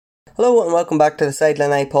Hello and welcome back to the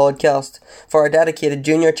Sideline Eye podcast. For our dedicated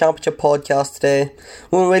Junior Championship podcast today,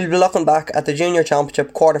 we will be looking back at the Junior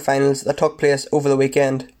Championship quarterfinals that took place over the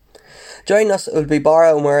weekend. Joining us will be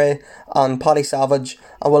Barra, Muiri and Paddy Savage,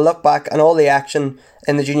 and we'll look back on all the action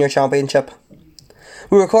in the Junior Championship.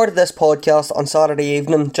 We recorded this podcast on Saturday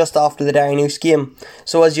evening just after the Derry game,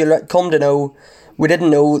 so as you'll come to know, we didn't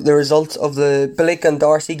know the results of the Barra and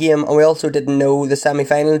Darcy game, and we also didn't know the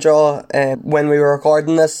semi-final draw when we were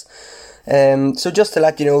recording this. So just to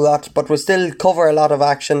let you know that, but we'll still cover a lot of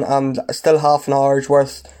action and still half an hour's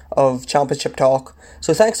worth of championship talk.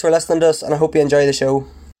 So thanks for listening to us, and I hope you enjoy the show.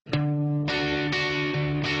 The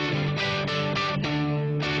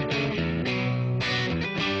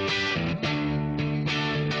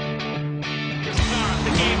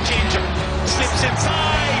game changer slips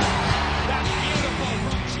inside.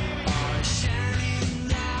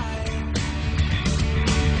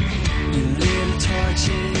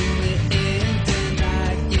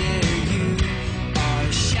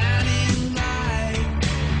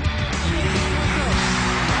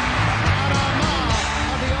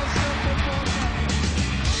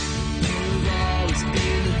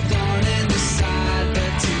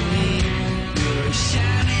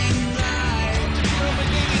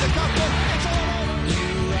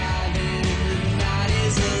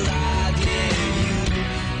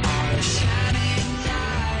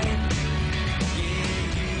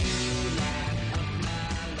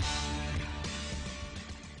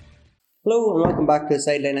 Hello and welcome back to the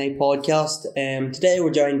Sideline Eye podcast. Today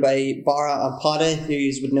we're joined by Barra and Paddy, who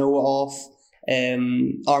you would know off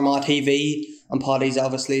Armagh TV, and Paddy's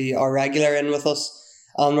obviously our regular in with us.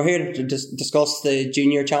 And we're here to discuss the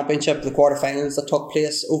Junior Championship, the quarterfinals that took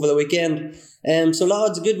place over the weekend. So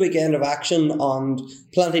lads, a good weekend of action and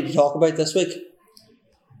plenty to talk about this week.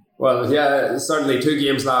 Well, yeah, certainly two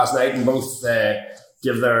games last night, and both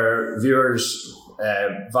give their viewers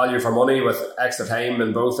value for money with extra time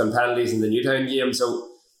in both, and penalties in the Newtown game. So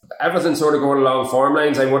everything sort of going along form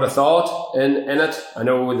lines, I would have thought in it. I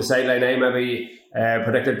know with the Sideline Eye maybe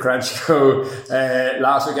predicted Crenshaw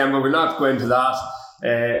last weekend, but we'll not go into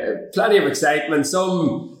that. Plenty of excitement,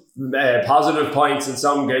 some positive points and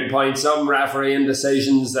some good points, some refereeing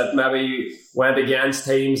decisions that maybe went against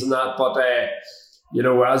teams and that. But you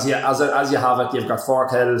know, as you have it, you've got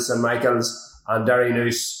Forkhill, St Michael's and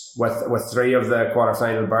Derrynoose with three of the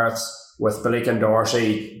quarter-final berths, with Barra and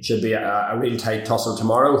Darcy. Should be a real tight tussle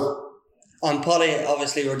tomorrow. And Paddy,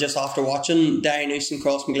 obviously we're just after watching Derrynoose and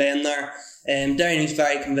Crossmaglen there. Derrynoose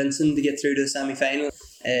very convincing to get through to the semi-final,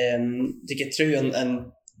 to get through,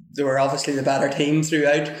 and they were obviously the better team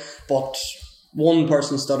throughout, but one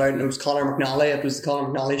person stood out, and it was Conor McNally. It was the Conor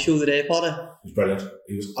McNally show the day, Paddy. He was brilliant.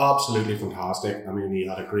 He was absolutely fantastic. I mean, he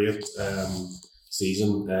had a great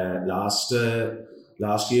season last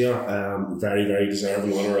year. Very, very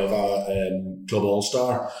deserving winner of a Club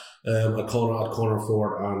All-Star at Conor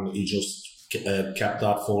Ford, and he just kept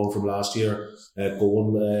that form from last year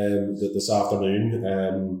going this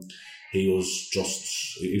afternoon. He was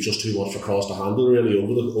just too much for Cross to handle really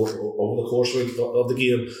over the course of the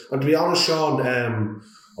game. And to be honest, Sean, I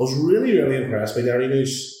was really, really impressed by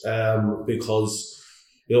Derrynoose because,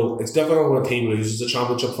 you know, it's difficult when a team loses the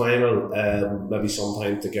championship final, maybe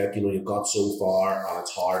sometimes to get, you know, you've got so far and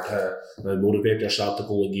it's hard to motivate yourself to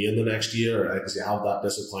go again the next year because you have that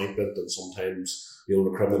disappointment, and sometimes you'll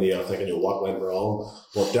recriminate or thinking, you know, what went wrong.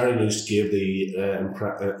 But Derrynoose gave the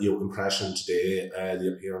impression today,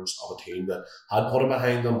 the appearance of a team that had put it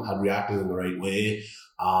behind them, had reacted in the right way,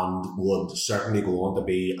 and would certainly go on to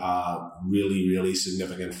be a really, really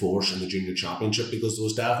significant force in the Junior Championship, because there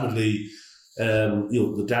was definitely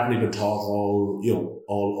there's definitely been talk all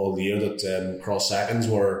year that cross seconds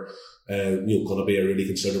were going to be a really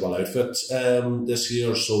considerable outfit this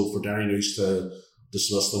year. So for Derrynoose to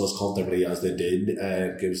dismiss them as comfortably as they did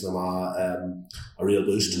gives them a real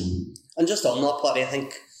boost. And just on that, Paddy, I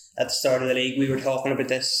think at the start of the league we were talking about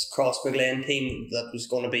this Crossmaglen team that was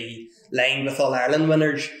going to be lined with All-Ireland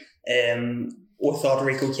winners. We thought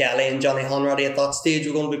Rico Kelly and Johnny Honraddy at that stage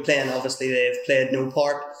were going to be playing. Obviously they've played no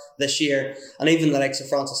part this year, and even the likes of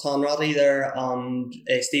Francis Honraddy there and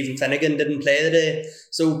Stephen Finnegan didn't play today.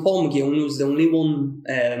 So Paul McGeown was the only one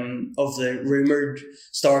of the rumoured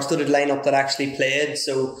star-studded lineup that actually played.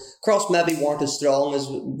 So Cross maybe weren't as strong as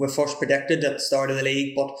we first predicted at the start of the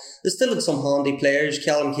league, but they still had some handy players.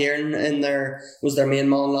 Callum Kieran in there was their main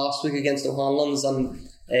man last week against O'Hanlon's, and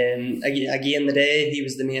again today he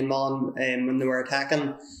was the main man when they were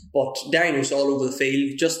attacking. But Derrynoose all over the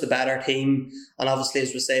field, just the better team, and obviously,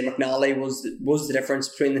 as we say, McNally was the difference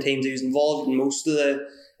between the teams. He was involved in most of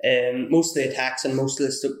the attacks and most of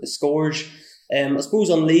the scores. I suppose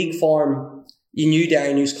on league form, you knew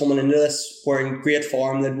Derrynoo's coming into this were in great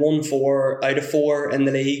form. They'd won 4 out of 4 in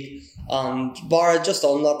the league. And Barra, just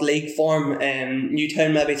on that league form,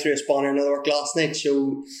 Newtown maybe threw a spanner in the work last night,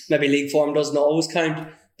 so maybe league form doesn't always count.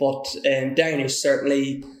 But Derrynoo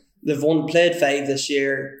certainly, they've played 5 this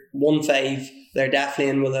year, won 5. They're definitely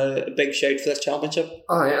in with a big shout for this championship.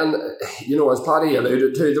 Aye, and as Paddy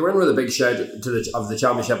alluded to, they were in with a big shout of the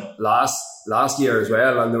championship last year as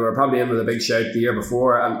well, and they were probably in with a big shout the year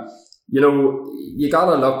before. And you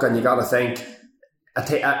gotta look and you gotta think.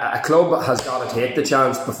 A club has got to take the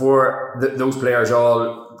chance before those players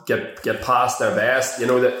all get past their best.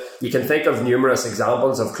 That you can think of numerous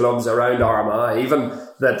examples of clubs around Armagh even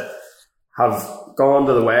that have gone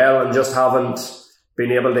to the well and just haven't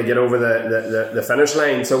been able to get over the finish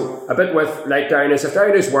line. So a bit with like Derrynoo, if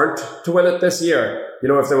Derrynoo weren't to win it this year,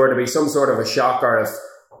 if there were to be some sort of a shock, or if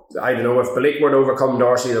Ballick were to overcome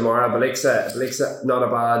Dorsey tomorrow, Ballick's not a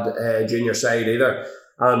bad junior side either,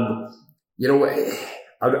 and I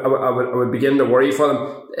would begin to worry for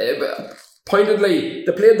them. Pointedly,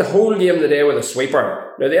 they played the whole game today with a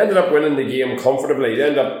sweeper. Now, they ended up winning the game comfortably. They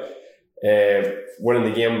ended up winning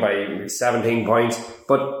the game by 17 points.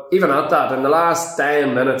 But even at that, in the last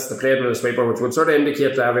 10 minutes, they played with a sweeper, which would sort of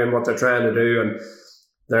indicate to everyone what they're trying to do. And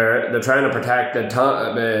they're trying to protect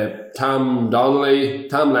Tam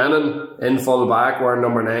Lennon in full back, wearing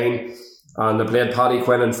number 9. And they played Paddy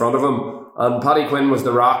Quinn in front of him. And Paddy Quinn was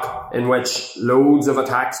the rock in which loads of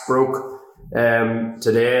attacks broke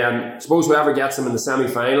today. And I suppose whoever gets him in the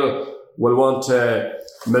semi-final will want to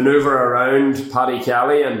manoeuvre around Paddy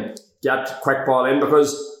Kelly and get quick ball in,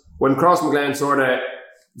 because when Crossmaglen sort of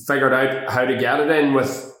figured out how to get it in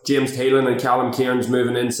with James Thielen and Callum Cairns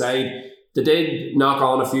moving inside, they did knock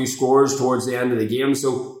on a few scores towards the end of the game.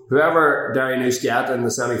 So whoever Derrynoo get in the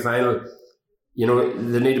semi-final,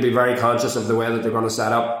 they need to be very conscious of the way that they're going to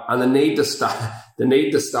set up, and they need to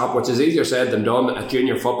stop, which is easier said than done at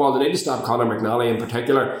junior football. They need to stop Conor McNally in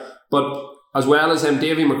particular, but as well as him,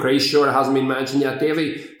 Davy McCreesh sure hasn't been mentioned yet.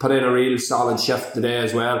 Davy put in a real solid shift today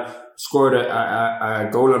as well, scored a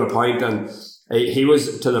goal and a point, and he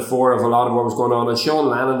was to the fore of a lot of what was going on. And Sean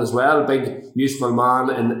Lennon as well, big useful man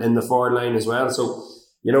in the forward line as well. So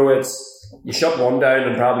it's, you shut one down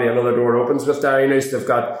and probably another door opens with Derrynoo. They've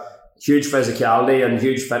got huge physicality and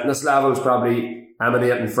huge fitness levels, probably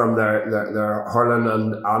emanating from their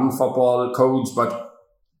hurling and football codes. But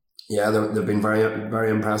yeah, they've been very, very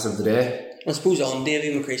impressive today. I suppose on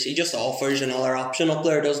Davy McCreesh, he just offers another option up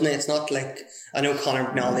there, doesn't he? It's not like, I know Conor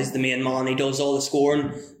McNally's the main man, he does all the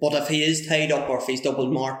scoring, but if he is tied up or if he's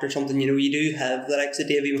double marked or something, you do have the likes of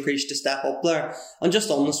Davy McCreesh to step up there. And just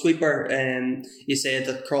on the sweeper, you said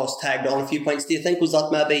that Cross tagged on a few points. Do you think was that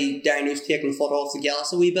maybe Derrynoo's taking the foot off the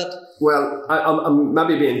gas a wee bit? Well, I'm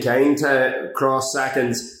maybe being kind to Cross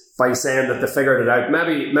seconds by saying that they figured it out.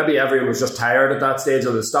 Maybe everyone was just tired at that stage,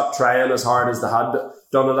 or they stopped trying as hard as they had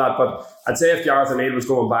done at that. But I'd say if Gareth O'Neill was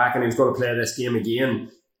going back and he was going to play this game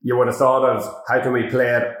again, you would have thought of how can we play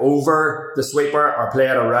it over the sweeper or play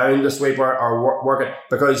it around the sweeper or work it,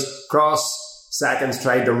 because Cross seconds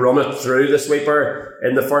tried to run it through the sweeper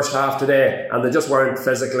in the first half today, and they just weren't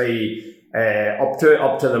physically up to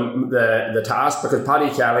the task, because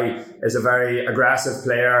Paddy Kelly is a very aggressive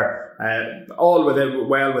player, all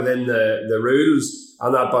within the rules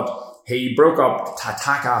and that, but he broke up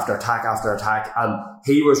attack after attack after attack, and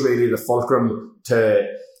he was really the fulcrum to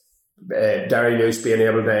Derrynoo being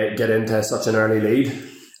able to get into such an early lead.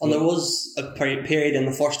 And there was a period in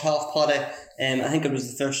the first half, Paddy, I think it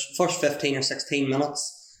was the first 15 or 16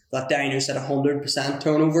 minutes, that Derrynoo had a 100%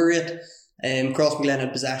 turnover rate. Crossmaglen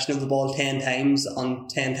had possession of the ball 10 times, and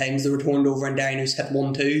 10 times they were turned over, and Derrynoo's hit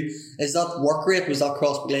 1-2. Is that work rate? Was that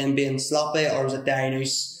Crossmaglen being sloppy, or was it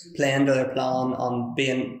Derrynoo's playing to their plan and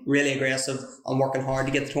being really aggressive and working hard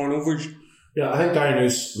to get the turnovers? Yeah, I think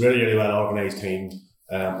Derrynoo's really well organised team.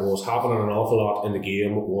 What was happening an awful lot in the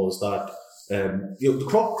game was that the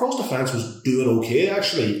cross defence was doing okay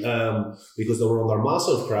actually, because they were under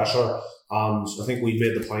massive pressure. And I think we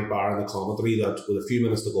made the point, Barra, in the commentary, that with a few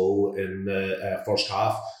minutes to go in the first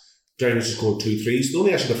half, Derrynoo scored 2 3s. They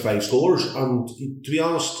only actually got 5 scores. And to be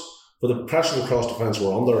honest, for the pressure the cross defence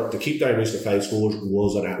were under, to keep Derrynoo to 5 scores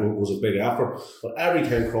was a big effort. But every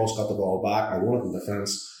time Cross got the ball back and won it in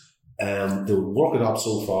defence, they would work it up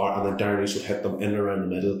so far, and then Derrynoo would hit them in and around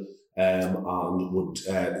the middle, and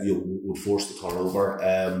would force the turnover.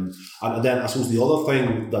 And then I suppose the other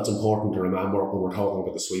thing that's important to remember when we're talking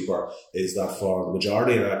about the sweeper is that for the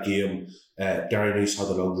majority of that game, Derrynoo had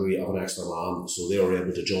the luxury of an extra man, so they were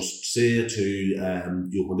able to just say to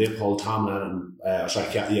when they pulled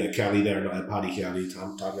Kelly there, Paddy Kelly,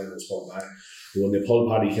 Tam Lennon was pulled back. when they pulled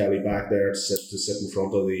Paddy Kelly back there to sit in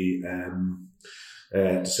front of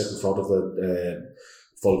the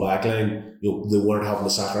full back line, they weren't having to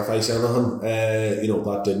sacrifice anything.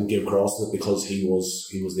 That didn't give Cross it because he was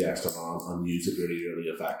the extra man and used it really, really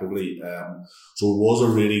effectively. So it was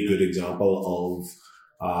a really good example of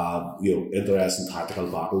interesting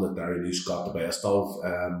tactical battle that Derry News got the best of.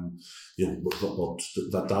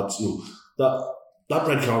 That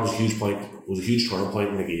red card was a huge turning point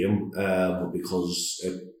in the game, because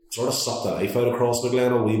it sort of sucked the life out of Cross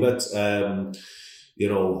McGlen a wee bit.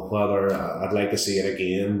 Whether I'd like to see it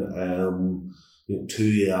again. 2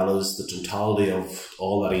 yellows, the totality of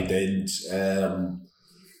all that he did.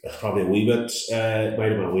 It's probably a wee bit. It might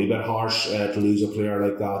have been a wee bit harsh to lose a player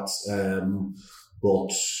like that.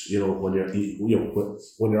 But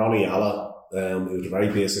when you're on a yellow, it was a very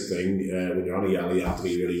basic thing. When you're on a yellow, you have to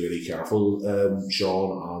be really, really careful,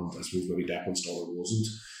 Sean, and I suppose maybe Declan Stoddard wasn't.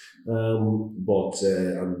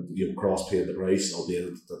 Cross paid the price,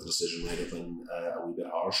 albeit that the decision might have been a wee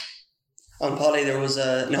bit harsh. And Paddy, there was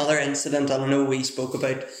another incident, and I know we spoke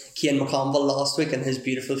about Cian McConville last week and his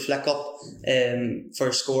beautiful flick up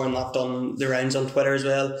for scoring that done the rounds on Twitter as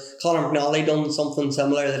well. Conor McNally done something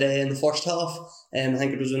similar today in the first half. I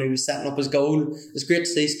think it was when he was setting up his goal. It's great to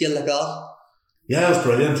see skill like that. Yeah, it was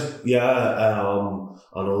brilliant. Yeah,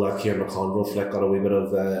 I know that Cian McConville flick got a wee bit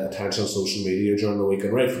of attention on social media during the week,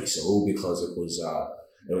 and rightfully so, because it was a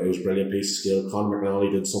brilliant piece of skill. Conor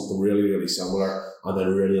McNally did something really, really similar, and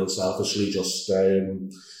then really unselfishly just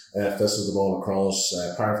fisted the ball across,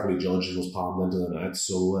 perfectly judged, and was palmed into the net.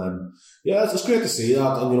 So it's great to see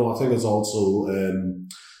that, and I think it's also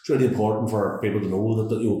it's really important for people to know that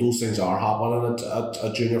those things are happening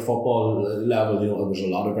at junior football level. And there's a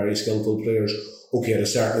lot of very skillful players. Okay, to a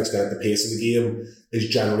certain extent, the pace of the game is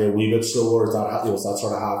generally a wee bit slower. It's that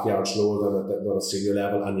sort of half yard slower than a senior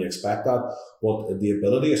level, and you expect that. But the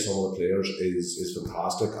ability of some of the players is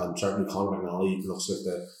fantastic, and certainly Conor McNally looks like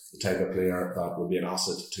the type of player that would be an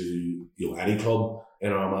asset to any club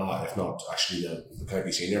in Armagh, if not actually the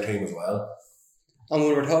county senior team as well. And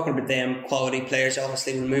when we're talking about them quality players,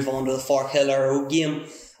 obviously we'll move on to the Forkhill Road game,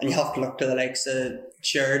 and you have to look to the likes of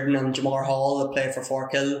Sheridan and Jamar Hall that play for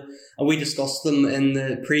Forkhill, and we discussed them in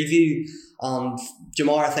the preview. And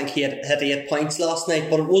Jamar, I think he had 8 points last night,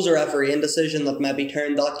 but it was a refereeing decision that maybe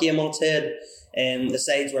turned that game on its head. The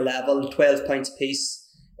sides were level, 12 points apiece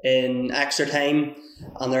in extra time,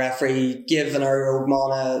 and the referee gave an Road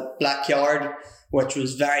man a black card, which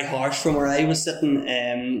was very harsh from where I was sitting.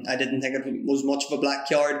 I didn't think it was much of a black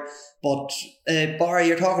card. But Barra,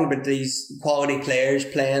 you're talking about these quality players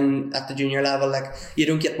playing at the junior level. Like, you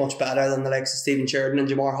don't get much better than the likes of Stephen Sheridan and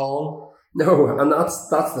Jamar Hall. No, and that's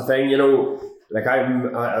the thing. Like I'm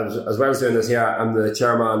as well as doing this here, I'm the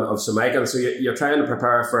chairman of St Michael. So you're trying to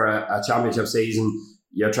prepare for a championship season.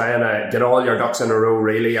 You're trying to get all your ducks in a row,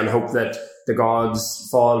 really, and hope that the gods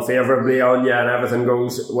fall favourably on you and everything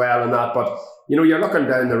goes well and that. But you're looking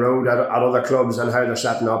down the road at other clubs and how they're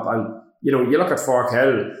setting up, and you look at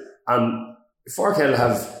Forkhill, and Forkhill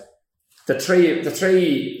have the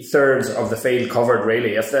three thirds of the field covered,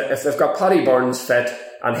 really. If they've got Paddy Burns fit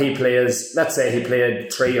and he plays, let's say he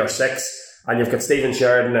played 3 or 6, and you've got Stephen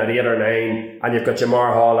Sheridan at 8 or 9, and you've got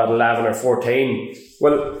Jamar Hall at 11 or 14.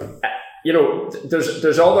 Well,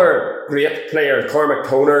 there's other great players. Cormac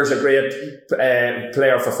Toner's a great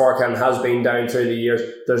player for Forkhill and has been down through the years.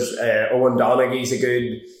 There's Owen Donaghy's a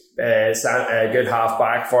good half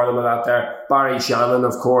back for them with that there. Barry Shannon,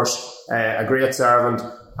 of course, a great servant,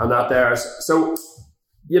 and that there. So,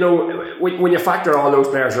 when you factor all those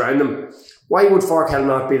players around them, why would Forkhill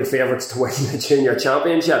not be the favourites to win the junior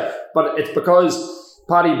championship? But it's because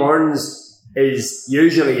Paddy Burns is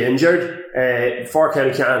usually injured.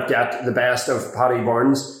 Forkhill can't get the best of Paddy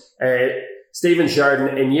Burns. Stephen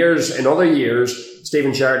Sheridan, in other years,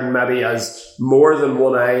 Stephen Sheridan maybe has more than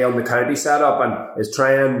one eye on the county setup and is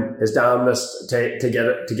trying his damnedest to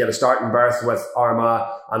get a starting berth with Armagh,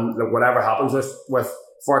 and look, whatever happens with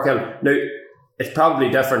Forkhill. Now, it's probably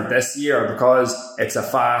different this year because it's a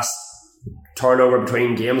fast turnover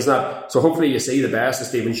between games and that. So hopefully you see the best of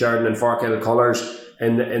Stephen Sheridan and Forkhill colours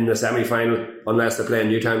in the semi-final, unless they play in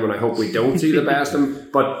Newtown, when I hope we don't see the best of them.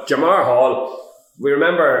 But Jamar Hall, we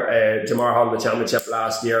remember Jamar Hall in the championship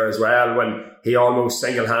last year as well, when he almost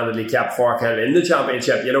single-handedly kept Forkhill in the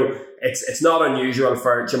championship. It's not unusual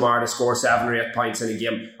for Jamar to score 7 or 8 points in a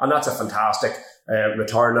game, and that's a fantastic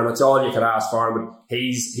return, and it's all you could ask for him. But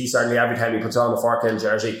he certainly, every time he puts on a Forkhill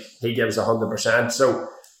jersey, he gives 100%. So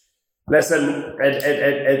listen,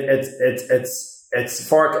 it's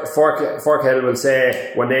Forkhill will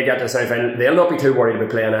say when they get to the semi-final, they'll not be too worried about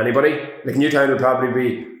playing anybody. Like, Newtown will probably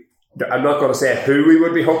be I'm not going to say who we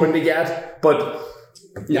would be hoping to get, but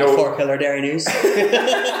for Killer Dairy News.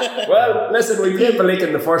 Well, listen, we played Ballick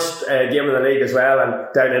in the first game of the league as well, and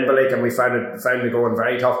down in Ballick, and we found it going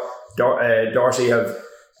very tough. Dorsey have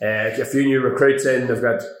a few new recruits in. They've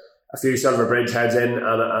got a few Silver Bridge heads in, and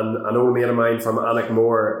an old mate of mine from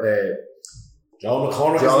Annickmore. John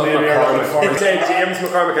McCormick. James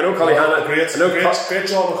McCormick. I know Cullyhanna. Great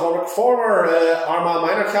John McCormick, former Armagh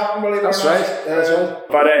minor captain. That's right.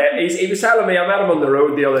 But he was telling me, I met him on the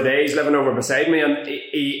road the other day. He's living over beside me, and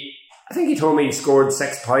I think he told me he scored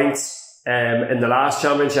 6 points in the last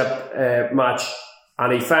championship match,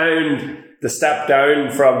 and he found the step down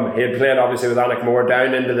from, he had played obviously with Annickmore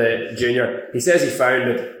down into the junior. He says he found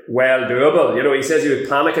it well doable. He says he was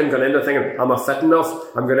panicking going into thinking, am I fit enough?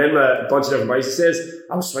 I'm going in with a bunch of different boys. He says,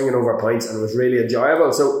 I was swinging over points and it was really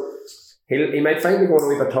enjoyable. So he might find me going a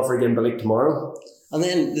wee bit tougher again Ballick tomorrow. And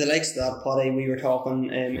then the likes of that, Paddy, we were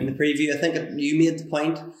talking in the preview, I think you made the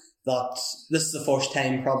point that this is the first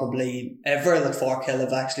time probably ever that Forkhill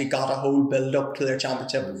have actually got a whole build up to their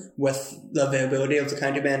championship with the availability of the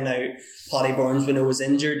county men. Now Paddy Burns, we know, was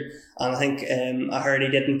injured, and I think I heard he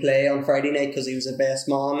didn't play on Friday night because he was a best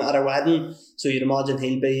man at a wedding, so you'd imagine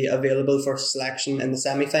he'll be available for selection in the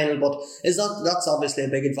semi-final. But that's obviously a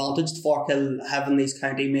big advantage to Forkhill, having these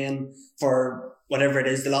county men for whatever it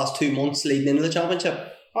is the last 2 months leading into the championship.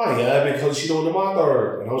 Oh yeah, because no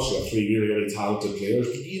matter, you've got 3 really talented players,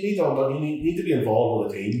 but you need to be involved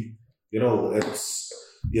with the team. It's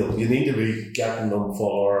you need to be getting them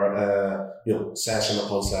for session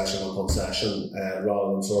upon session upon session,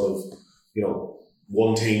 rather than sort of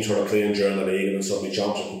one team sort of playing during the league and then suddenly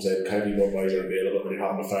championship comes in, county boys are available and you're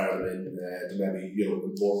having to fire them in to maybe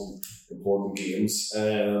important games.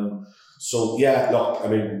 So yeah, look,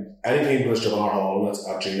 any team with Jamar Hall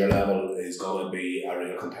at junior level is going to be a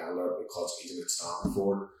real contender because he's a good standing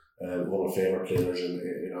forward. One of my favourite players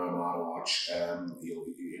in Armagh to watch.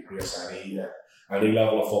 He embrace any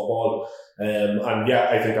level of football. And yeah,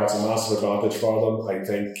 I think that's a massive advantage for them. I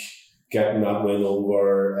think getting that win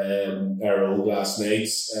over Arrow last night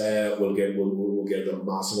will give them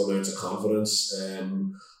massive amounts of confidence.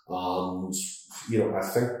 And I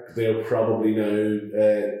think they'll probably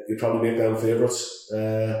you probably make them favourites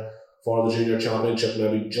for the junior championship,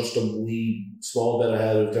 maybe just a wee small bit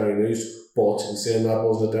ahead of Derry News. But in saying that,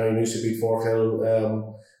 wasn't it Derry News who beat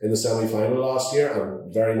Forkhill in the semi-final last year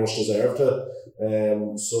and very much deserved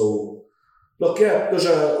it. So look, yeah, there's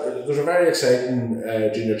a very exciting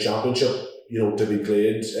junior championship to be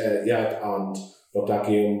played yet, and look, that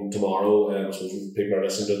game tomorrow, I suppose if people are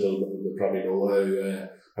listening to it, they'll probably know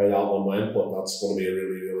how that one went, but that's going to be a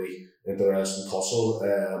really, really interesting tussle.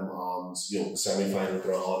 And the semi-final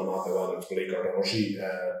draw, no matter whether it's Ballick or Dorsey,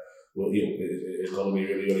 is going to be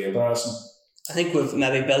really, really interesting. I think we've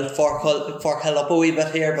maybe built Forkhill up a wee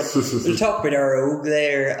bit here, but we'll talk about our Rogue.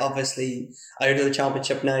 They're obviously out of the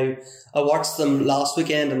championship now. I watched them last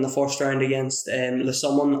weekend in the first round against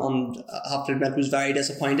Lissummon, and I have to admit I was very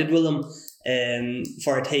disappointed with them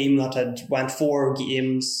for a team that had went 4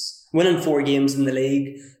 games, winning 4 games in the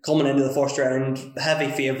league, coming into the first round, heavy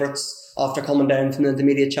favourites after coming down from the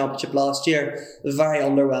intermediate championship last year. It was a very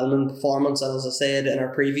underwhelming performance, and as I said in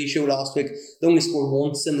our preview show last week, they only scored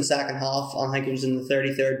once in the second half, and I think it was in the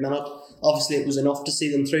 33rd minute. Obviously it was enough to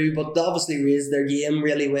see them through, but they obviously raised their game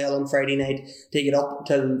really well on Friday night to get up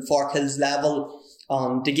to Forkhill's level,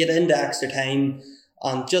 to get into extra time.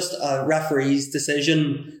 And just a referee's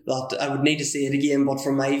decision that I would need to see it again, but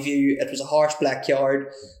from my view, it was a harsh black card.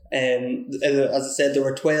 As I said, there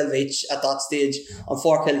were 12 each at that stage, and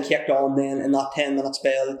Forkhill kicked on then in that 10-minute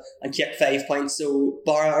spell and kicked 5 points. So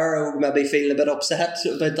Barra maybe feeling a bit upset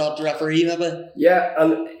about that referee, maybe. Yeah,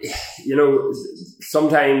 and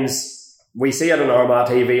sometimes we see it on Armagh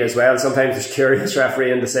TV as well. Sometimes there's curious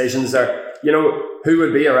refereeing decisions there. Who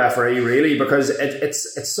would be a referee really, because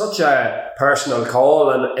it's such a personal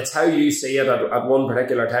call and it's how you see it at one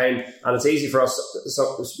particular time, and it's easy for us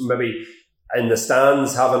maybe in the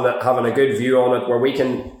stands having a good view on it where we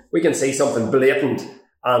can see something blatant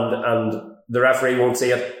and the referee won't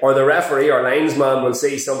see it, or the referee or linesman will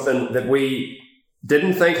see something that we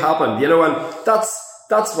didn't think happened, and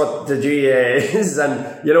that's what the GAA is.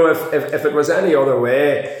 And if it was any other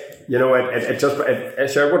way,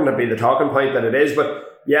 it sure wouldn't have been the talking point that it is. But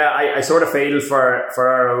yeah, I sort of feel for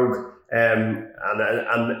our Rogue, and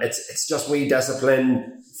it's just wee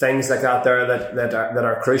discipline things like that there that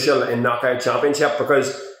are crucial in knockout championship,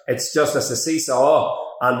 because it's just as a seesaw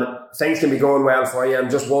and things can be going well for you,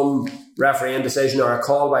 and just one refereeing decision or a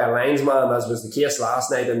call by a linesman, as was the case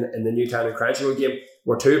last night in the Newtown and Crenshall game,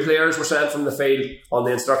 where 2 players were sent from the field on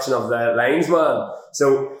the instruction of the linesman.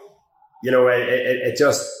 So it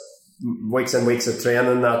just weeks and weeks of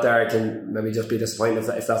training that there can maybe just be disappointing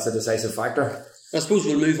if that's a decisive factor. I suppose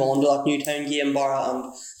we'll move on to that Newtown game, Barra,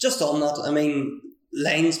 and just on that, I mean,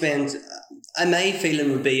 linesmen, my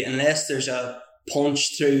feeling would be, unless there's a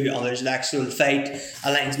punch through and there's an actual fight,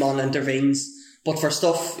 a linesman intervenes. But for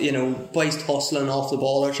stuff, boys tussling off the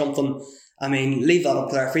ball or something, I mean, leave that up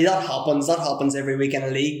to the referee. That happens every week in a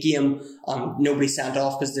league game, and nobody's sent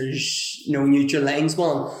off because there's no neutral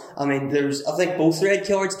linesman. I mean, I think both red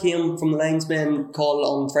cards came from the linesman call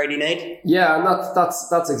on Friday night. Yeah, and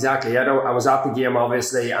that's exactly. I was at the game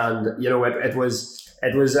obviously, and it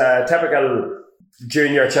was a typical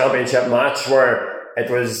junior championship match where it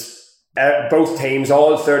was both teams,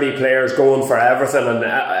 all 30 players going for everything, and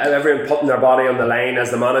everyone putting their body on the line as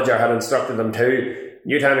the manager had instructed them to.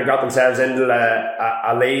 Newtown had got themselves into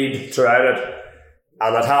a lead throughout it,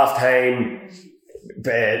 and at half time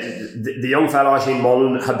the young fellow Oisin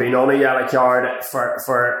Mullen had been on a yellow card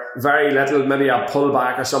for very little, maybe a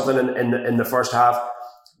pullback or something in the first half,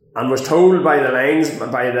 and was told by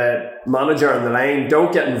the manager on the line,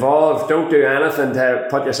 don't get involved, don't do anything to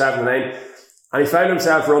put yourself in the line. And he found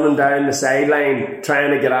himself running down the sideline trying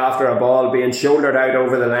to get after a ball, being shouldered out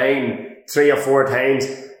over the line 3 or 4 times,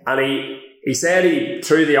 and he said he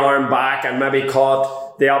threw the arm back and maybe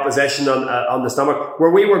caught the opposition on the stomach. Where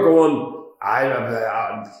we were going,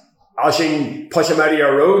 Oisin, push him out of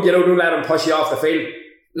your road, don't let him push you off the field.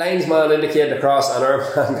 Linesman indicated the cross, and our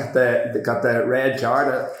man got the red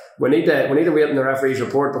card. We need to wait in the referee's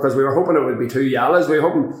report, because we were hoping it would be 2 yellows. We were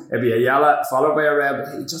hoping it'd be a yellow followed by a red,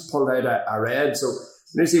 but he just pulled out a red. So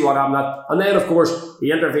we need to see what happened. And then, of course,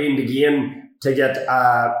 he intervened again to get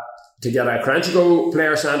a Cranchigo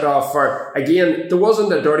player sent off for, again, there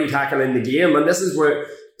wasn't a dirty tackle in the game, and this is where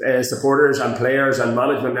supporters and players and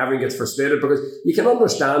management and everyone gets frustrated, because you can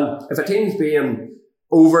understand if a team's being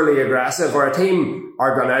overly aggressive, or a team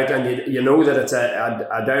are going out and you know that it's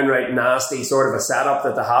a downright nasty sort of a setup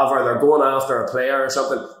that they have, or they're going after a player or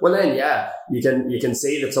something, well then you can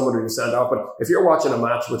see that someone will be sent off. But if you're watching a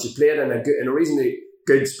match which is played in a reasonably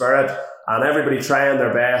good spirit and everybody trying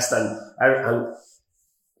their best and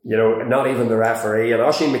not even the referee, and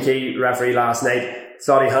Oisin McKee, referee last night,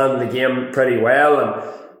 thought he handled the game pretty well, and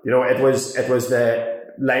it was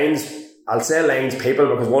the lines, I'll say lines people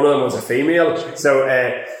because one of them was a female, so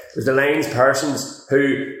it was the lines persons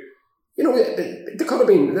who,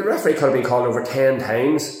 the referee could have been called over 10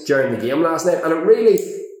 times during the game last night, and it really,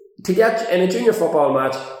 to get in a junior football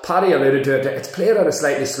match, Paddy alluded to it, it's played at a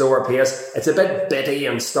slightly slower pace, it's a bit bitty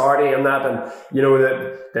and starty and that, and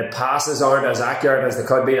the passes aren't as accurate as they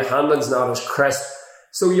could be, the handling's not as crisp,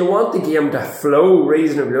 so you want the game to flow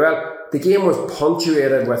reasonably well. The game was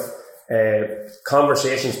punctuated with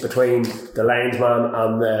conversations between the linesman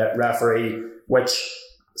and the referee, which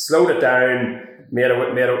slowed it down, made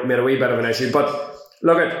a wee bit of an issue. But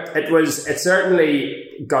look, it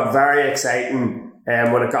certainly got very exciting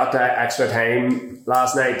when it got to extra time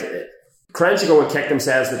last night. Cranchigo had kicked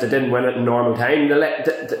themselves that they didn't win it in normal time.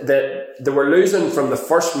 They were losing from the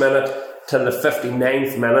first minute till the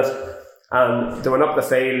 59th minute, and they went up the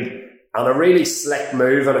field, and a really slick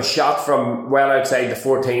move and a shot from well outside the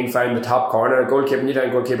 14 found the top corner.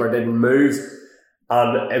 Newtown goalkeeper didn't move,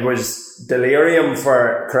 and it was delirium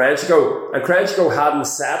for Cranchigo. And Cranchigo hadn't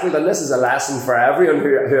settled, and this is a lesson for everyone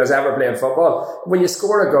who has ever played football. When you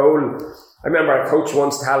score a goal, I remember a coach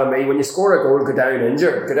once telling me, when you score a goal, go down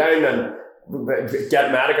injured, go down and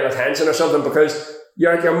get medical attention or something, because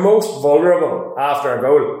you're at your most vulnerable after a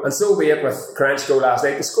goal. And so be it with Cranchigo last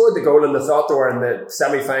night. They scored the goal and they thought they were in the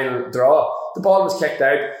semi-final draw. The ball was kicked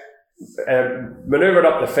out, manoeuvred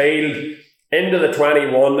up the field into the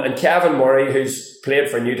 21, and Kevin Muiri, who's played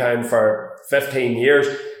for Newtown for 15 years,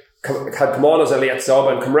 had come on as a late sub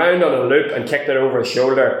and come round on a loop and kicked it over his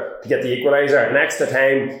shoulder to get the equaliser. Next to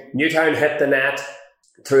time, Newtown hit the net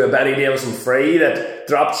through a Benny Davison free that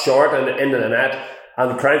dropped short and into the net,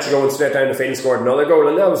 and Cranchigo went straight down the field and scored another goal,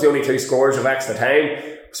 and that was the only 2 scores of extra time.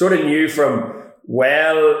 Sort of knew from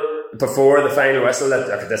well before the final whistle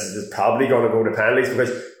that this is probably going to go to penalties,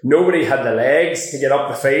 because nobody had the legs to get up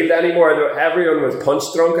the field anymore. Everyone was punch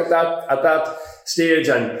drunk at that stage,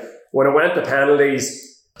 and when it went to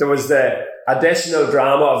penalties, there was the additional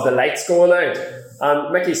drama of the lights going out,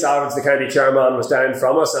 and Mickey Savage, the county chairman, was down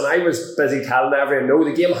from us, and I was busy telling everyone, no,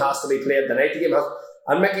 the game has to be played tonight,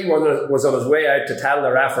 and Mickey was on his way out to tell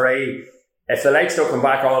the referee, if the lights don't come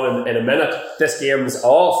back on in a minute, this game's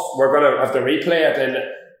off, we're going to have to replay it. And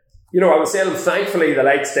I was saying, thankfully the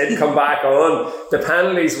lights did come back on. The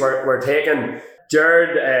penalties were taken.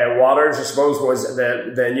 Jared Waters, I suppose, was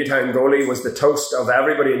the Newtown goalie, was the toast of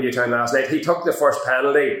everybody in Newtown last night. He took the first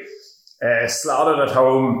penalty slotted at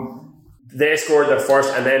home. They scored their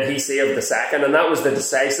first and then he saved the second, and that was the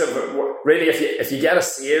decisive. Really, if you get a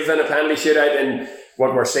save in a penalty shootout, and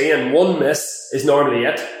what we're seeing, one miss is normally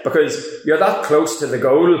it, because you're that close to the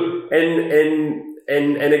goal in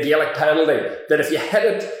a Gaelic penalty that if you hit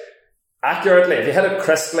it accurately, if you hit it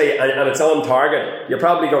crisply and it's on target, you're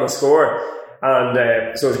probably going to score.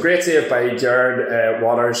 And so it was a great save by Jared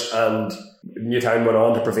Waters, and Newtown went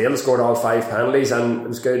on to prevail and scored all 5 penalties, and it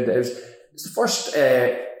was good. It was the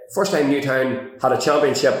first time Newtown had a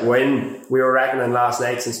championship win, we were reckoning last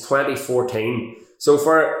night, since 2014. So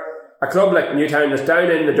for a club like Newtown that's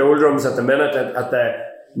down in the doldrums at the minute, at the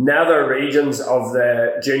nether regions of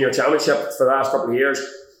the junior championship for the last couple of years,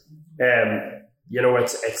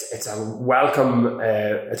 it's a welcome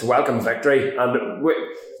victory, and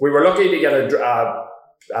we were lucky to get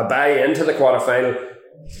a bye into the quarter-final.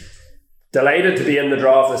 Delighted to be in the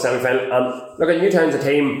draw for the semi-final, and look, at Newtown's a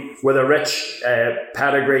team with a rich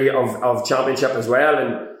pedigree of championship as well.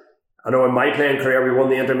 And I know in my playing career we won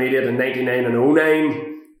the intermediate in 99 and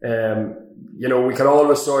 09. We could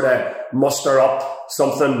always sort of muster up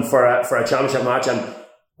something for a championship match, and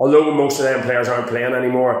although most of them players aren't playing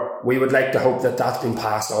anymore, we would like to hope that that's been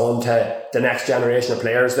passed on to the next generation of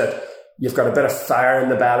players, that you've got a bit of fire in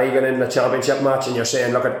the belly going into the championship match, and you're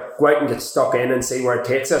saying, look, go out and get stuck in and see where it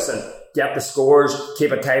takes us, and get the scores,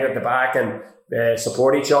 keep it tight at the back, and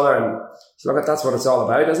support each other. And so look, that's what it's all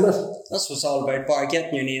about, isn't it? That's what it's all about, Barra,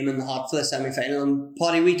 getting your name in the hat for the semi-final. And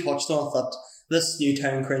Paddy, we touched on that this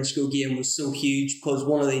Newtown Cringe School game was so huge because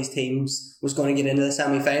one of these teams was going to get into the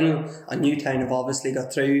semi-final, and Newtown have obviously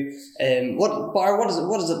got through. What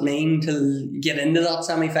does it mean to get into that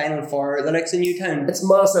semi-final for the likes of Newtown? It's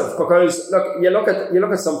massive, because look, you look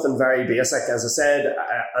at something very basic, as I said.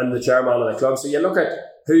 I'm the chairman of the club, so you look at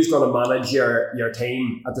who's going to manage your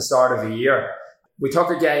team at the start of the year. We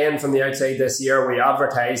took a guy in from the outside this year. We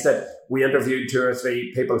advertised it. We interviewed 2 or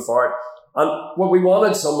 3 people for it. And what we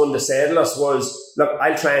wanted someone to say to us was, look,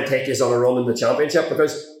 I'll try and take you on a run in the championship,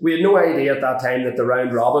 because we had no idea at that time that the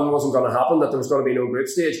round robin wasn't going to happen, that there was going to be no group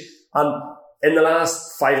stage. And in the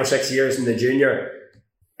last 5 or 6 years in the junior,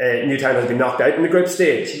 Newtown has been knocked out in the group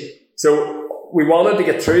stage. So we wanted to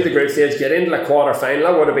get through the group stage, get into the quarter final.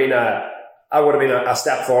 That would have been a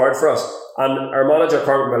step forward for us. And our manager,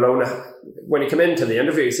 Cormac Malone, when he came into the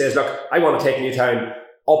interview, he says, look, I want to take Newtown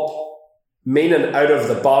up, meaning out of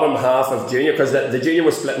the bottom half of junior, because the junior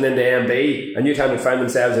was splitting into A and B, and Newtown had found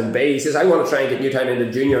themselves in B. He says, I want to try and get Newtown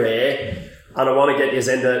into junior A, and I want to get you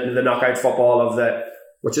into the knockout football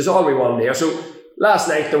which is all we wanted here. So last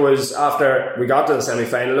night, after we got to the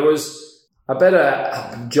semi-final, there was a bit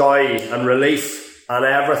of joy and relief and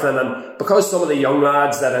everything, and because some of the young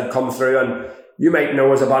lads that had come through, and you might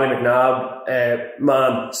know as a Ballymacnab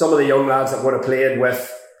man, some of the young lads that would have played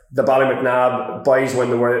with the Ballymacnab boys when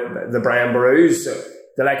they were the Brian Baroos,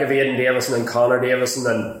 the like of Aidan Davison and Conor Davison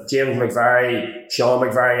and James McVerry, Sean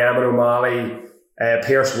McVerry, Eamon O'Malley,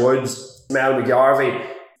 Pierce Woods, Mel McGarvey.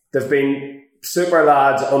 They've been super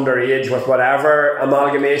lads underage with whatever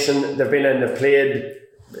amalgamation they've been in. They've played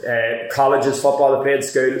colleges football, they played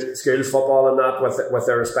school football and that with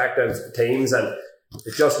their respective teams, and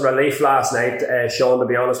it's just relief last night, Sean, to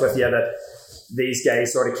be honest with you, that these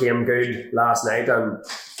guys sort of came good last night, and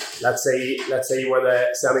let's see what the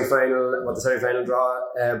semi-final draw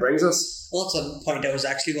brings us. Well, that's a point I was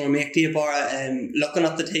actually going to make to you, Barra. Looking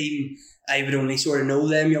at the team, I would only sort of know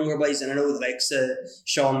them younger boys, and I know the likes of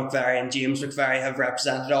Sean McVerry and James McVerry have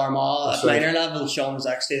represented Armagh at minor level. Sean was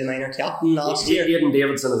actually the minor captain last year. Aidan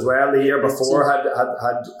Davidson as well, the year before, had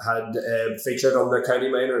featured on the county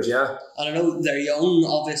minors, yeah. And I know they're young,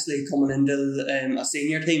 obviously, coming into a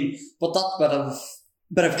senior team, but that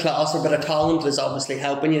bit of class or bit of talent is obviously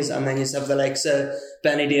helping you. And then you have the likes of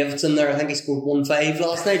Benny Davidson there. I think he scored 1-5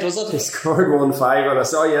 last night, was it? He scored 1-5, and I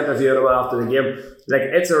saw you interviewed him after the game. Like,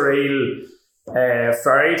 it's a real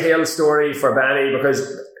fairy tale story for Benny, because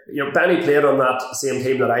Benny played on that same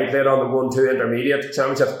team that I played on, the 1-2 intermediate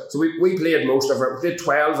championship. So we played we did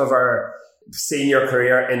 12 of our senior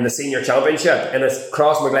career in the senior championship, in a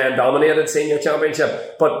Cross McGlen dominated senior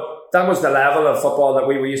championship. But that was the level of football that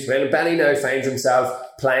we were used to playing. And Benny now finds himself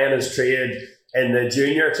playing his trade in the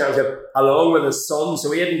junior championship along with his son.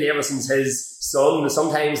 So Aidan Davison's his son.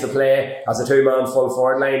 Sometimes they play as a 2-man full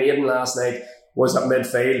forward line. Aidan last night was at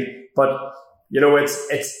midfield. But,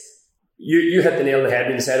 it's you hit the nail on the head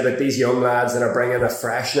when you said about these young lads that are bringing a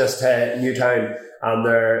freshness to Newtown, and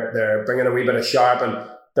they're bringing a wee bit of sharp, and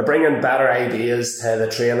they're bringing better ideas to the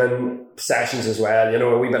training sessions as well.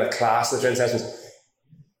 A wee bit of class to the training sessions.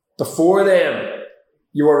 Before them,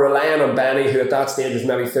 you were relying on Benny, who at that stage was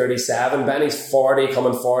maybe 37. Benny's 40,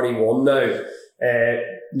 coming 41 now.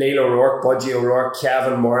 Neil O'Rourke, Budgie O'Rourke,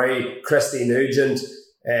 Kevin Muiri, Christy Nugent,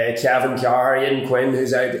 Kevin Carr, Ian Quinn,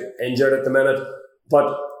 who's out injured at the minute.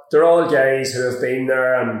 But they're all guys who have been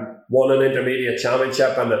there and won an intermediate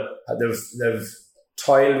championship, and they've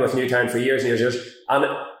toiled with Newtown for years and years and years. And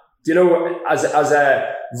you know, as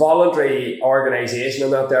a voluntary organisation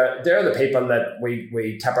and that, they're the people that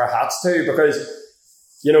we tip our hats to, because,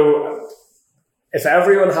 you know, if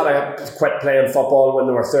everyone had quit playing football when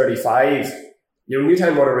they were 35, you know,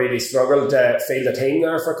 Newtown would have really struggled to field a team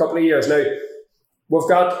there for a couple of years. Now, we've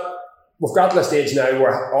got to the stage now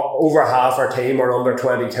where over half our team are under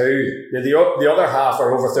 22. Now, the other half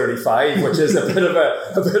are over 35, which is a bit of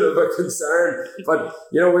a concern. But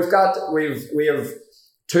you know, we have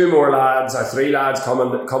 2 more lads or 3 lads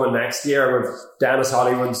coming next year. We've Dennis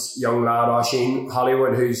Hollywood's young lad, Oisin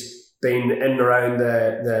Hollywood, who's been in and around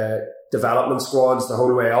the development squads the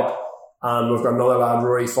whole way up, and we've got another lad,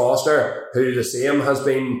 Rory Foster, who the same has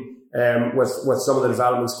been with some of the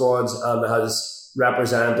development squads and has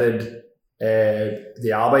represented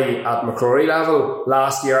the Abbey at McCrory level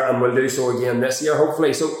last year, and will do so again this year,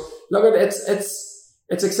 hopefully. So look,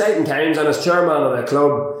 it's exciting times, and as chairman of the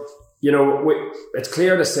club, you know, it's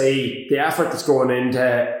clear to see the effort that's going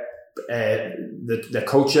into the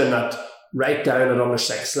coaching at right down at under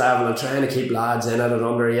 6 level, and trying to keep lads in it at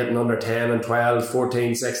under 8 and under 10 and 12,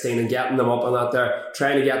 14, 16, and getting them up on that there,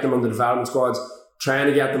 trying to get them on the development squads, trying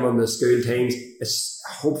to get them on the school teams. It's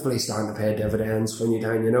hopefully starting to pay dividends for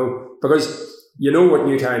Newtown, you know, because you know what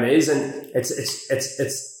Newtown is, and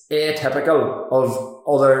it's atypical of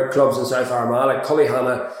other clubs in South Armagh. Like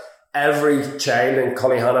Cullyhanna, every child in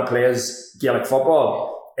Cullyhanna plays Gaelic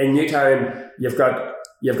football. In Newtown, you've got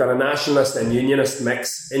a nationalist and unionist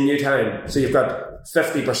mix in Newtown. So you've got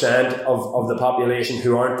 50% of the population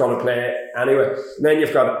who aren't going to play anyway. And then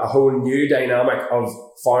you've got a whole new dynamic of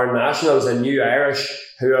foreign nationals and new Irish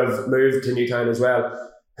who have moved to Newtown as well,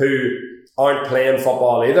 who aren't playing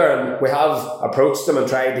football either. And we have approached them and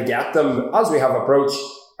tried to get them, as we have approached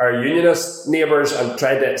our unionist neighbours, and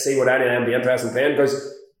tried to see would any of them be interested in playing,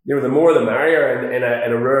 because you know, the more the merrier in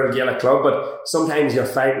a rural Gaelic club, but sometimes you're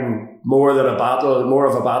fighting more of a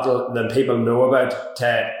battle than people know about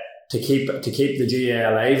to keep the GAA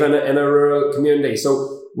alive in a rural community.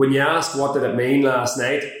 So when you ask what did it mean last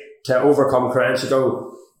night to overcome crunch, you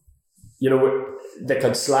go, you know, they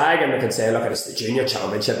could slag and they could say, look, it's the junior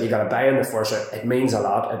championship, you got to buy in the first round. It means a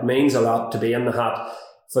lot. It means a lot to be in the hat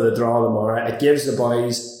for the draw tomorrow. It gives the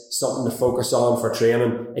boys something to focus on for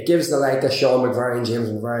training. It gives the like of Sean McVerry and James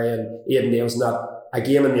McVerry and Aidan Davis a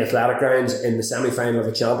game in the athletic grounds in the semi-final of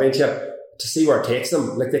a championship to see where it takes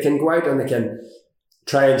them. Like, they can go out and they can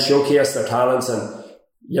try and showcase their talents, and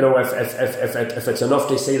you know, if it's enough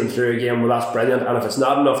to see them through a game, well, that's brilliant. And if it's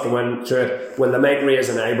not enough to win through it, well, they might raise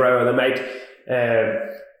an eyebrow, or they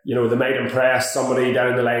might impress somebody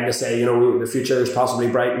down the line to say, you know, the future is possibly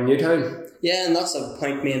bright in Newtown. Yeah, and that's a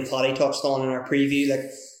point me and Paddy touched on in our preview.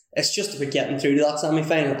 Like, it's just about getting through to that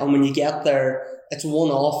semi-final, and when you get there, it's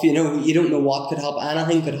one-off. You know, you don't know what could happen.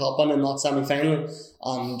 Anything could happen in that semi-final.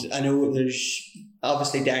 And I know there's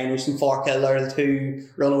obviously Downhouse and Forkhill are the 2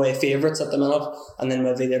 runaway favourites at the minute, and then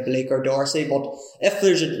maybe they're Blake or Dorsey. But if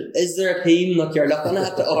is there a team that you're looking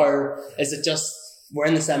at, or is it just we're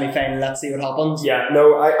in the semi-final, let's see what happens? Yeah,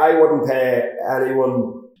 no, I wouldn't pay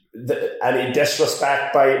anyone any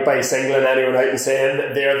disrespect by singling anyone out and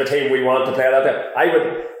saying they're the team we want to play that day.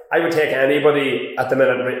 I would take anybody at the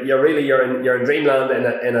minute. You're in dreamland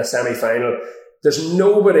in a semi-final. There's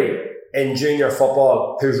nobody in junior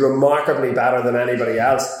football who's remarkably better than anybody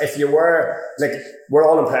else. If you were, like, we're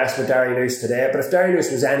all impressed with Derrynoose today, but if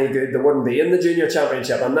Derrynoose was any good, they wouldn't be in the junior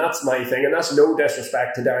championship, and that's my thing, and that's no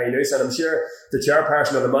disrespect to Derrynoose, and I'm sure the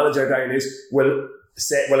chairperson or the manager of Derrynoose will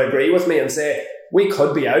agree with me and say, we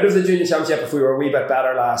could be out of the junior championship if we were a wee bit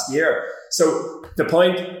better last year. So the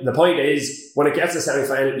point is, when it gets to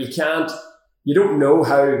semi-final, you don't know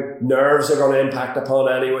how nerves are going to impact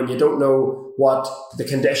upon anyone. You don't know what the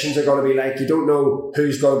conditions are going to be like. You don't know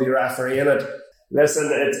who's going to be refereeing it.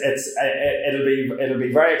 Listen, it'll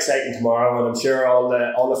be very exciting tomorrow, and I'm sure all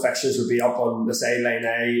the fixtures will be up on the sideline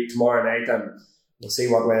tomorrow night, and we'll see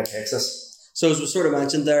what way it takes us. So as we sort of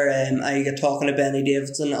mentioned there, I got talking to Benny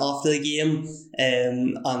Davidson after the game,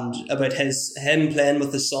 and about him playing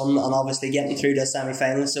with his son and obviously getting through to the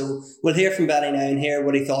semi-final. So we'll hear from Benny now and hear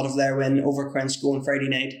what he thought of their win over Crenchgo on Friday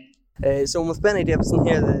night. So I'm with Benny Davidson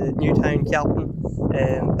here, the Newtown captain.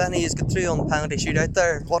 Benny, has got through on the penalty shootout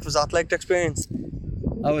there. What was that like to experience?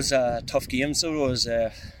 That was a tough game, so it was.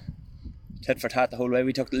 tit for tat the whole way.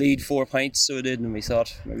 We took the lead 4 points, so we did, and we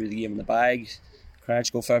thought maybe the game in the bag.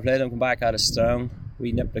 Crouch, go fair play them, come back at us strong.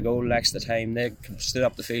 We nipped the goal next the time. They stood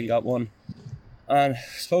up the field, got one. And I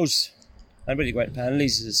suppose anybody going to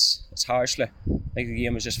penalties it's harshly. I think the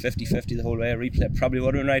game was just 50-50 the whole way. A replay probably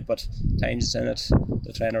would have been right, but times in it,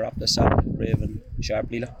 they're trying to wrap this up brave and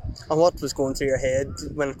sharply. And what was going through your head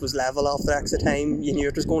when it was level after extra time? You knew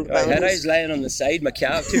it was going to penalties? I was lying on the side, my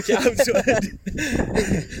calf, 2 calves.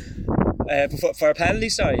 For a penalty,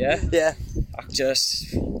 sorry, yeah? Yeah.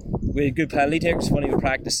 We had good penalty takers. Funny, we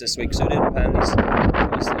practiced this week, so we did the penalties.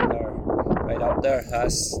 They're right up there.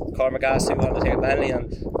 Cormac asked who wanted to take a penalty, and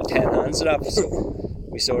with 10 hands it up. So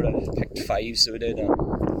we sort of picked 5, so we did, and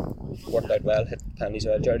worked out well. Hit the penalties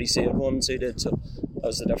well. Jordy saved one, so we did. So that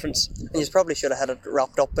was the difference. And you probably should have had it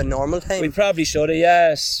wrapped up in normal time. We probably should have,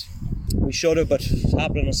 yes. We should have, but it's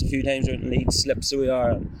happened to us a few times. We're in the lead slip, so we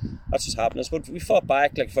are, and that's just happened to us. But we fought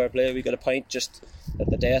back, like fair play. We got a point just at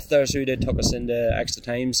the death there, so we did, took us into extra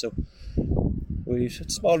time. So it's a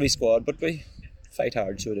small wee squad, but we fight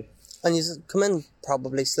hard, so we do. And you come in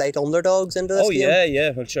probably slight underdogs into this game?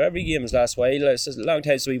 Yeah. Well, sure, every game is last while. It's a long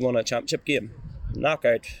time since we won a championship game.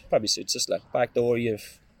 Knockout probably suits us. Like back door, you're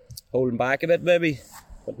holding back a bit maybe,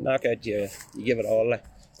 but knockout, you give it all. Like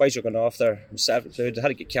boys are going off there, self-included. Had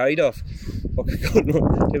to get carried off.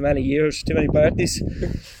 Too many years, too many birthdays.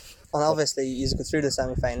 And obviously, you go through the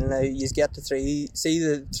semi-final now. You get to see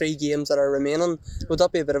the 3 games that are remaining. Would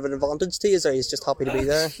that be a bit of an advantage to you, or are you just happy to be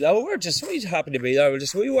there? No, we're happy to be there.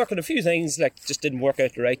 We work on a few things, like just didn't work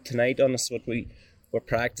out right tonight on us. What we were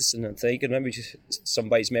practicing and thinking. Maybe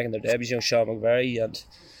somebody's making their debuts, Sean McVerry and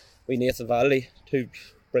Nathan Valley. 2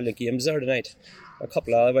 brilliant games there tonight. A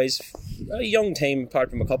couple of other boys, a young team apart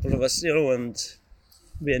from a couple of us, and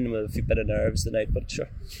be in with a few bit of nerves tonight, but sure,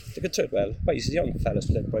 they got through it well. But the young fellas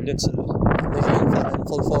played brilliant. So. There's a young fella in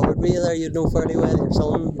full forward, were you there? You'd know fairly well, your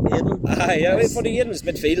son, Aidan. Yeah, funny, Aidan was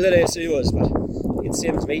midfielder today, so he was, but he'd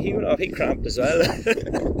same as me, he cramped as well.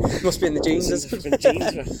 Must be in the genes.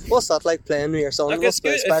 What's that like playing with your son? Like, it's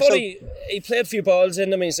good. It's funny, he played a few balls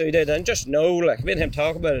into me, so he did, and just know, like, made him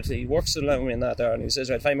talk about it. He works along me in that there, and he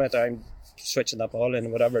says, right, if I'm out there, I'm switching that ball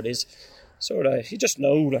in, whatever it is. Sort of, you just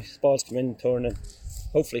know, like, balls come in, turn, and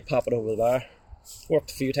hopefully pop it over the bar.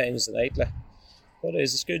 Worked a few times tonight, like. But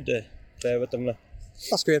it's good to play with them. Like.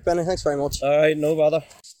 That's great, Benny. Thanks very much. Alright, no bother.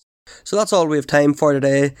 So that's all we have time for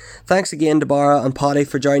today. Thanks again to Barra and Paddy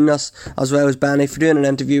for joining us, as well as Benny for doing an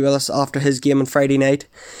interview with us after his game on Friday night.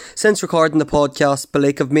 Since recording the podcast,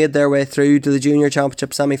 Balek have made their way through to the Junior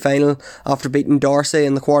Championship semi-final after beating Dorsey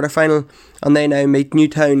in the quarter-final, and they now meet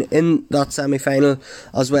Newtown in that semi-final,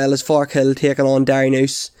 as well as Farkhill taking on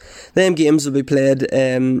Derrynoose. Them games will be played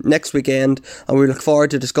next weekend, and we look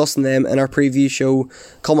forward to discussing them in our preview show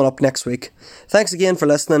coming up next week. Thanks again for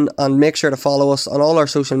listening, and make sure to follow us on all our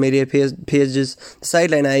social media pages, the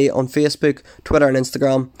Sideline Eye on Facebook, Twitter and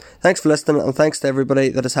Instagram. Thanks for listening, and thanks to everybody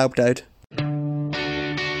that has helped out. Barra,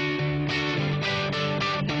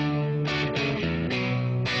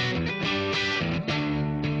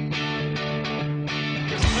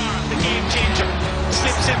 the game changer,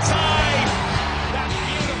 slips inside.